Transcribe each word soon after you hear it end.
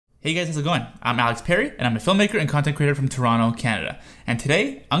Hey guys, how's it going? I'm Alex Perri, and I'm a filmmaker and content creator from Toronto, Canada. And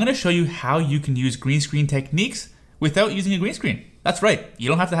today, I'm going to show you how you can use green screen techniques without using a green screen. That's right, you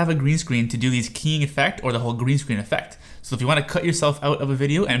don't have to have a green screen to do these keying effect or the whole green screen effect. So if you want to cut yourself out of a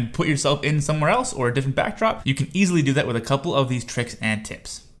video and put yourself in somewhere else or a different backdrop, you can easily do that with a couple of these tricks and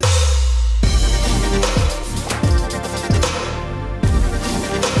tips.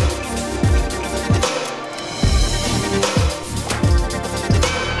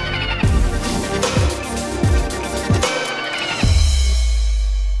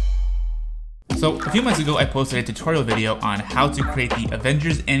 So a few months ago, I posted a tutorial video on how to create the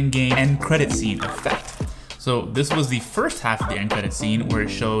Avengers Endgame end credit scene effect. So this was the first half of the end credit scene where it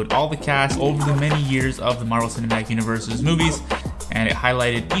showed all the cast over the many years of the Marvel Cinematic Universe's movies, and it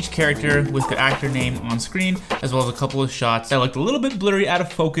highlighted each character with their actor name on screen, as well as a couple of shots that looked a little bit blurry, out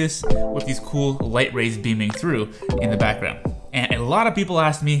of focus, with these cool light rays beaming through in the background. And a lot of people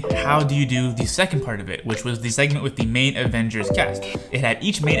asked me, how do you do the second part of it, which was the segment with the main Avengers cast. It had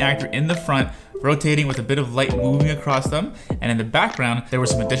each main actor in the front, rotating with a bit of light moving across them, and in the background there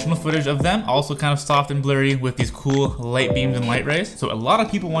was some additional footage of them, also kind of soft and blurry with these cool light beams and light rays. So a lot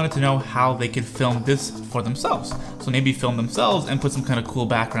of people wanted to know how they could film this for themselves. So maybe film themselves and put some kind of cool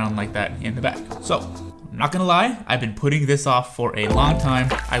background like that in the back. So I'm not gonna lie, I've been putting this off for a long time.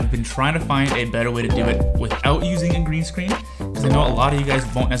 I've been trying to find a better way to do it without using a green screen, because I know a lot of you guys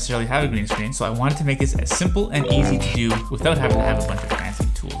won't necessarily have a green screen, so I wanted to make this as simple and easy to do without having to have a bunch of fancy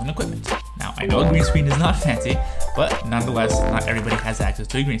tools and equipment. Now, I know a green screen is not fancy, but nonetheless, not everybody has access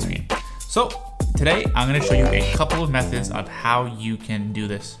to a green screen. So today, I'm gonna show you a couple of methods of how you can do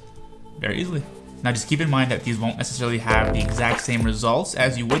this very easily. Now just keep in mind that these won't necessarily have the exact same results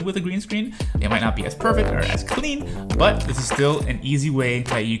as you would with a green screen. They might not be as perfect or as clean, but this is still an easy way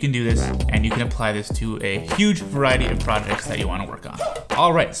that you can do this, and you can apply this to a huge variety of projects that you want to work on.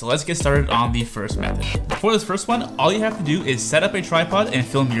 Alright, so let's get started on the first method. For this first one, all you have to do is set up a tripod and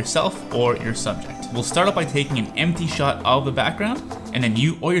film yourself or your subject. We'll start off by taking an empty shot of the background, and then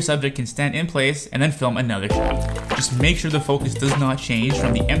you or your subject can stand in place and then film another shot. Just make sure the focus does not change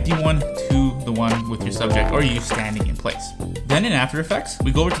from the empty one to the one with your subject or you standing in place. Then in After Effects,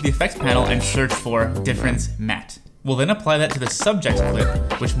 we go over to the effects panel and search for difference matte. We'll then apply that to the subject's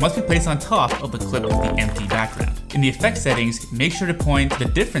clip, which must be placed on top of the clip with the empty background. In the effect settings, make sure to point the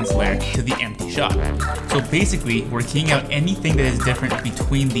difference layer to the empty shot. So basically, we're keying out anything that is different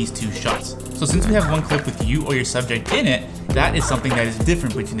between these two shots. So since we have one clip with you or your subject in it, that is something that is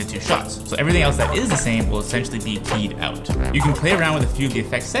different between the two shots. So everything else that is the same will essentially be keyed out. You can play around with a few of the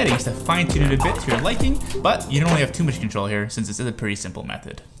effect settings to fine tune it a bit to your liking, but you don't really have too much control here since this is a pretty simple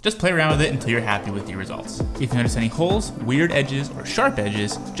method. Just play around with it until you're happy with your results. If you notice any holes, weird edges, or sharp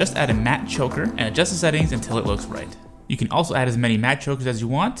edges, just add a matte choker and adjust the settings until it looks right. You can also add as many matte chokers as you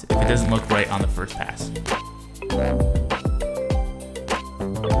want if it doesn't look right on the first pass.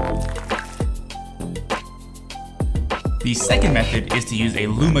 The second method is to use a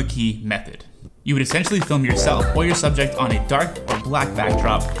luma key method. You would essentially film yourself or your subject on a dark or black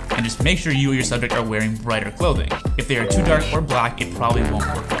backdrop and just make sure you or your subject are wearing brighter clothing. If they are too dark or black, it probably won't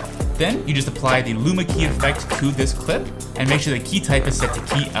work well. Then you just apply the luma key effect to this clip and make sure the key type is set to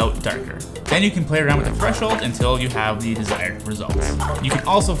key out darker. Then you can play around with the threshold until you have the desired results. You can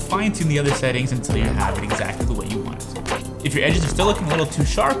also fine tune the other settings until you have it exactly the way you want it. If your edges are still looking a little too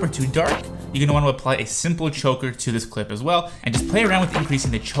sharp or too dark, you're going to want to apply a simple choker to this clip as well, and just play around with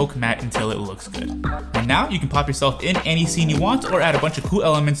increasing the choke matte until it looks good. And now you can pop yourself in any scene you want or add a bunch of cool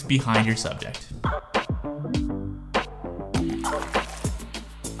elements behind your subject.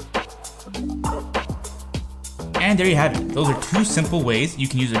 And there you have it. Those are two simple ways you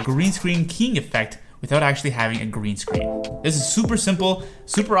can use a green screen keying effect without actually having a green screen. This is super simple,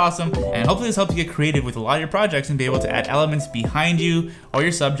 super awesome, and hopefully this helps you get creative with a lot of your projects and be able to add elements behind you or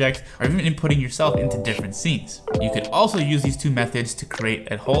your subject, or even inputting yourself into different scenes. You could also use these two methods to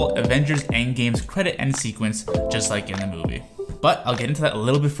create a whole Avengers Endgame's credit end sequence, just like in the movie. But I'll get into that a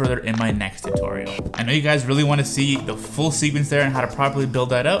little bit further in my next tutorial. I know you guys really want to see the full sequence there and how to properly build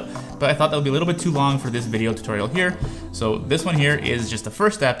that out, but I thought that would be a little bit too long for this video tutorial here. So this one here is just the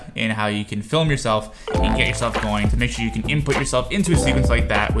first step in how you can film yourself and get yourself going to make sure you can input yourself into a sequence like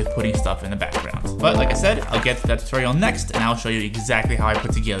that with putting stuff in the background. But like I said, I'll get to that tutorial next, and I'll show you exactly how I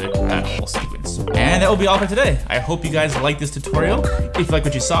put together that whole sequence. And that will be all for today. I hope you guys liked this tutorial. If you like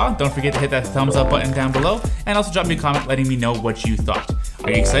what you saw, don't forget to hit that thumbs up button down below, and also drop me a comment letting me know what you thought. Are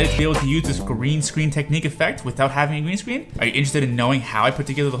you excited to be able to use this green screen technique effect without having a green screen? Are you interested in knowing how I put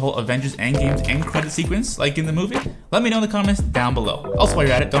together the whole Avengers Endgame's end credit sequence like in the movie? Let me know in the comments down below. Also, while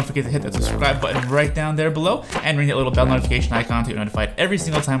you're at it, don't forget to hit that subscribe button right down there below and ring that little bell notification icon to get notified every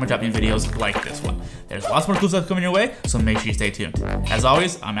single time I drop new videos like this one. There's lots more cool stuff coming your way, so make sure you stay tuned. As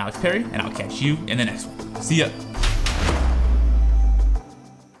always, I'm Alex Perry, and I'll catch you in the next one. See ya!